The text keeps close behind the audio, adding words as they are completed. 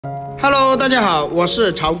Hello， 大家好，我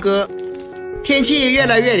是朝哥。天气越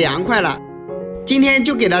来越凉快了，今天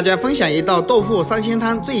就给大家分享一道豆腐三鲜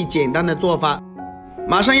汤最简单的做法。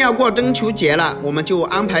马上要过中秋节了，我们就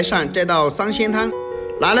安排上这道三鲜汤，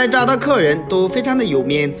拿来招待客人都非常的有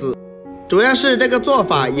面子。主要是这个做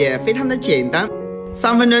法也非常的简单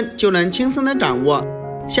，3分钟就能轻松的掌握。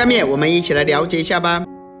下面我们一起来了解一下吧。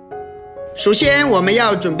首先我们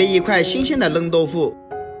要准备一块新鲜的嫩豆腐，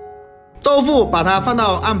豆腐把它放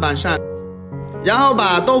到案板上，然后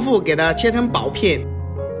把豆腐给它切成薄片，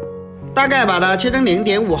大概把它切成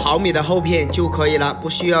0.5毫米的厚片就可以了，不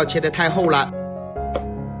需要切得太厚了。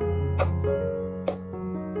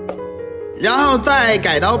然后再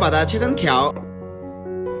改刀把它切成条，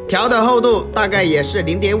条的厚度大概也是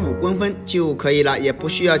0.5公分就可以了，也不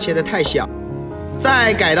需要切得太小。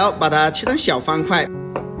再改刀把它切成小方块，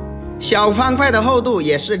小方块的厚度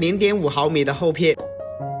也是0.5毫米的厚片。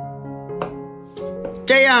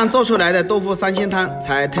这样做出来的豆腐三鲜汤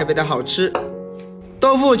才特别的好吃。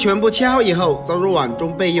豆腐全部切好以后，装入碗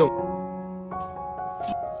中备用。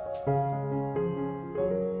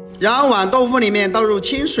然后往豆腐里面倒入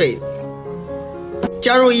清水，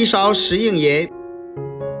加入1勺食用盐。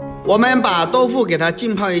我们把豆腐给它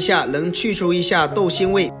浸泡一下，能去除一下豆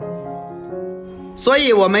腥味。所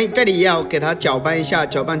以我们这里要给它搅拌一下，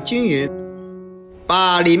搅拌均匀，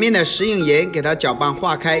把里面的食用盐给它搅拌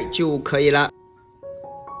化开就可以了。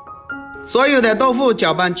所有的豆腐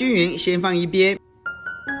搅拌均匀，先放一边。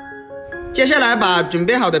接下来把准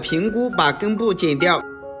备好的平菇把根部剪掉，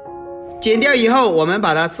剪掉以后我们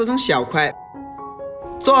把它撕成小块。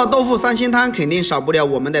做豆腐三鲜汤肯定少不了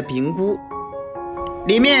我们的平菇，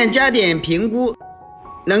里面加点平菇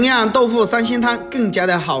能让豆腐三鲜汤更加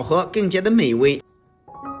的好喝，更加的美味。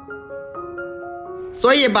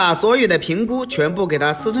所以把所有的平菇全部给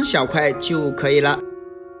它撕成小块就可以了，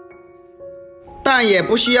但也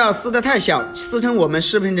不需要撕得太小，撕成我们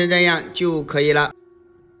视频中这样就可以了。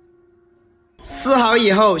撕好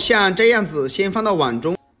以后像这样子先放到碗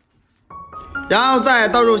中，然后再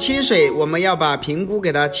倒入清水，我们要把平菇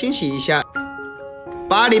给它清洗一下，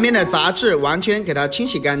把里面的杂质完全给它清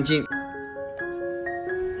洗干净，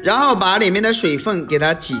然后把里面的水分给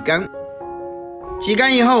它挤干，挤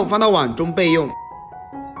干以后放到碗中备用。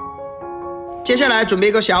接下来准备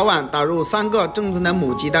一个小碗，打入3个正宗的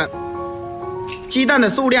母鸡蛋，鸡蛋的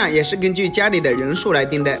数量也是根据家里的人数来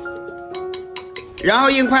定的。然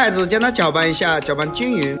后用筷子将它搅拌一下，搅拌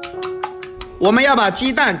均匀。我们要把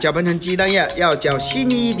鸡蛋搅拌成鸡蛋液，要搅细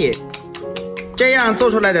腻一点，这样做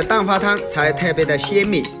出来的蛋花汤才特别的鲜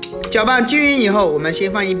美。搅拌均匀以后我们先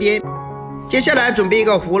放一边。接下来准备一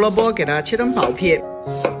个胡萝卜，给它切成薄片，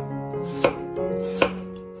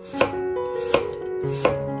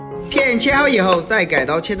片切好以后再改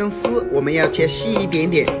刀切成丝，我们要切细一点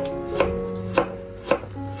点，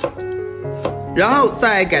然后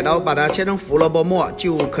再改刀把它切成胡萝卜末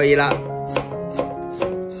就可以了。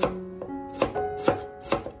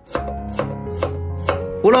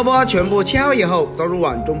胡萝卜全部切好以后装入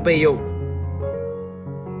碗中备用。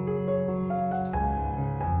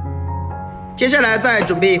接下来再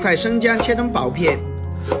准备一块生姜，切成薄片，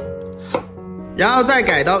然后再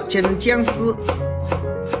改刀切成姜丝，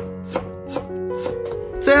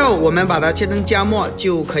最后我们把它切成姜末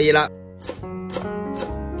就可以了。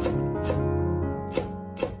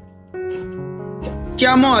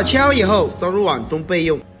姜末切好以后装入碗中备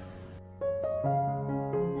用。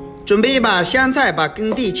准备一把香菜，把根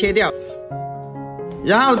蒂切掉，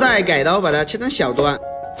然后再改刀把它切成小段。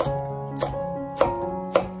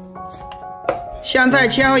香菜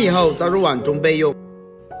切好以后装入碗中备用。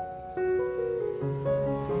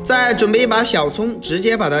再准备一把小葱，直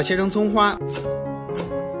接把它切成葱花。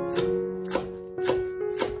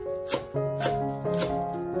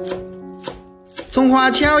葱花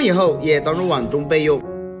切好以后也装入碗中备用。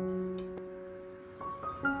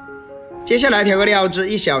接下来调个料汁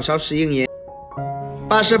，1小勺食用盐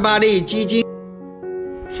，88粒鸡精，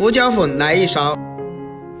胡椒粉来1勺，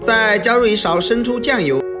再加入1勺生抽酱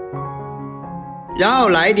油，然后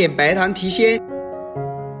来一点白糖提鲜，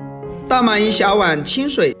倒满1小碗清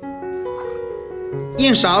水，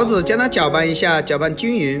用勺子将它搅拌一下，搅拌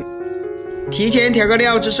均匀。提前调个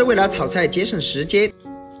料汁是为了炒菜节省时间，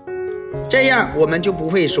这样我们就不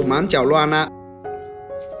会手忙脚乱了。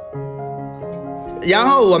然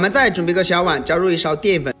后我们再准备个小碗，加入1勺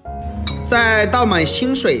淀粉，再倒满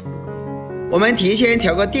清水。我们提前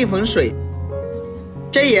调个淀粉水，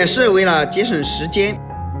这也是为了节省时间，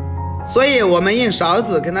所以我们用勺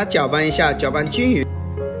子跟它搅拌一下，搅拌均匀。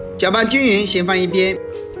搅拌均匀先放一边。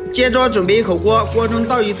接着准备一口锅，锅中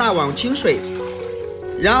倒1大碗清水，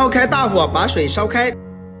然后开大火把水烧开，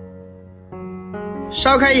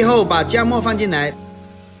烧开以后，把姜末放进来。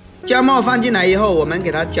姜末放进来以后，我们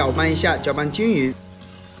给它搅拌一下，搅拌均匀。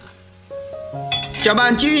搅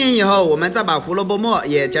拌均匀以后，我们再把胡萝卜末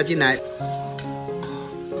也加进来，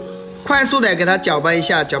快速的给它搅拌一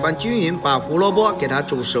下，搅拌均匀，把胡萝卜给它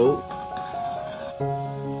煮熟。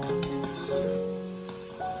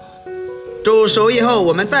煮熟以后，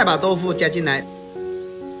我们再把豆腐加进来。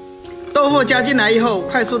豆腐加进来以后，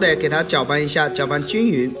快速的给它搅拌一下，搅拌均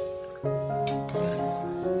匀。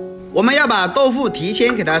我们要把豆腐提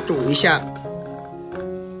前给它煮一下，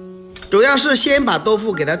主要是先把豆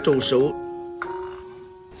腐给它煮熟。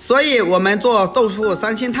所以我们做豆腐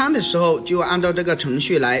三鲜汤的时候，就按照这个程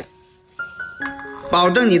序来，保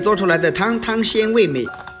证你做出来的汤鲜味美。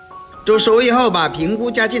煮熟以后，把平菇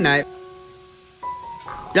加进来，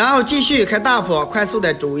然后继续开大火，快速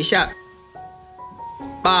的煮一下，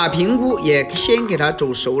把平菇也先给它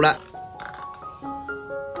煮熟了，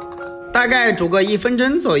大概煮个1分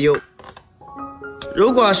钟左右。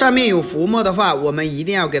如果上面有浮沫的话，我们一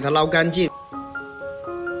定要给它捞干净。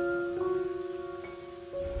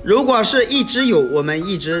如果是一直有，我们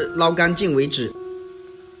一直捞干净为止。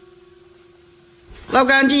捞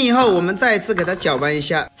干净以后，我们再一次给它搅拌一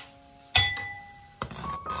下。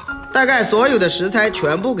大概所有的食材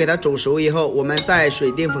全部给它煮熟以后，我们再水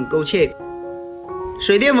淀粉勾芡。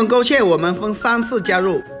水淀粉勾芡我们分3次加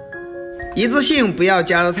入，一次性不要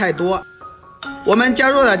加的太多。我们加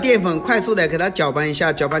入了淀粉，快速的给它搅拌一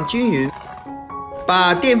下，搅拌均匀，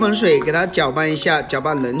把淀粉水给它搅拌一下，搅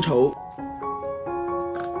拌浓稠。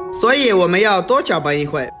所以我们要多搅拌一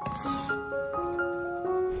会。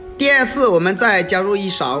第2次我们再加入1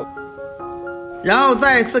勺，然后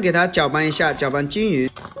再一次给它搅拌一下，搅拌均匀。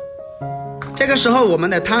这个时候我们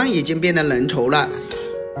的汤已经变得浓稠了，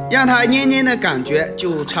让它黏黏的感觉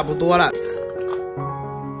就差不多了。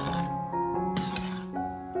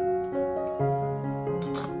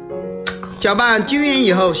搅拌均匀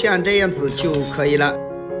以后，像这样子就可以了。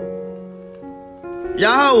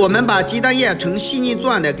然后我们把鸡蛋液成细腻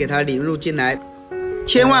状的给它淋入进来，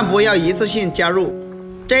千万不要一次性加入，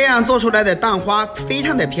这样做出来的蛋花非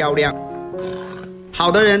常的漂亮。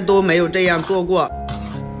好多人都没有这样做过。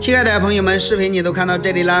亲爱的朋友们，视频你都看到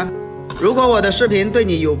这里啦。如果我的视频对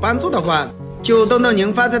你有帮助的话，就动动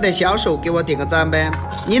您发财的小手给我点个赞呗。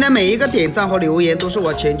您的每一个点赞和留言都是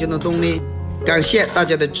我前进的动力，感谢大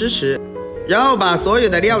家的支持。然后把所有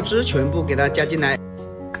的料汁全部给它加进来。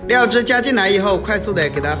料汁加进来以后，快速的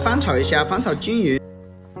给它翻炒一下，翻炒均匀，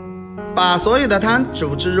把所有的汤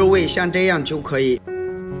煮至入味，像这样就可以。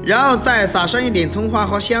然后再撒上一点葱花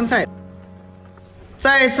和香菜，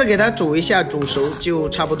再一次给它煮一下，煮熟就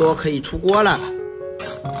差不多可以出锅了。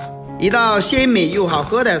一道鲜美又好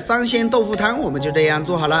喝的三鲜豆腐汤我们就这样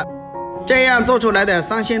做好了。这样做出来的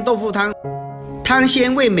三鲜豆腐汤，汤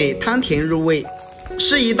鲜味美，汤甜入味，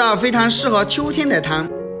是一道非常适合秋天的汤。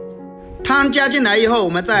汤加进来以后，我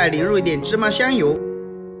们再淋入一点芝麻香油，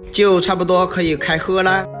就差不多可以开喝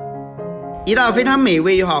了。一道非常美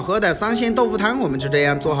味又好喝的三鲜豆腐汤我们就这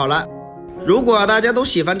样做好了。如果大家都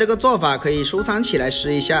喜欢这个做法，可以收藏起来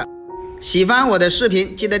试一下。喜欢我的视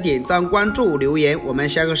频记得点赞关注留言，我们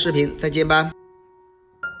下个视频再见吧。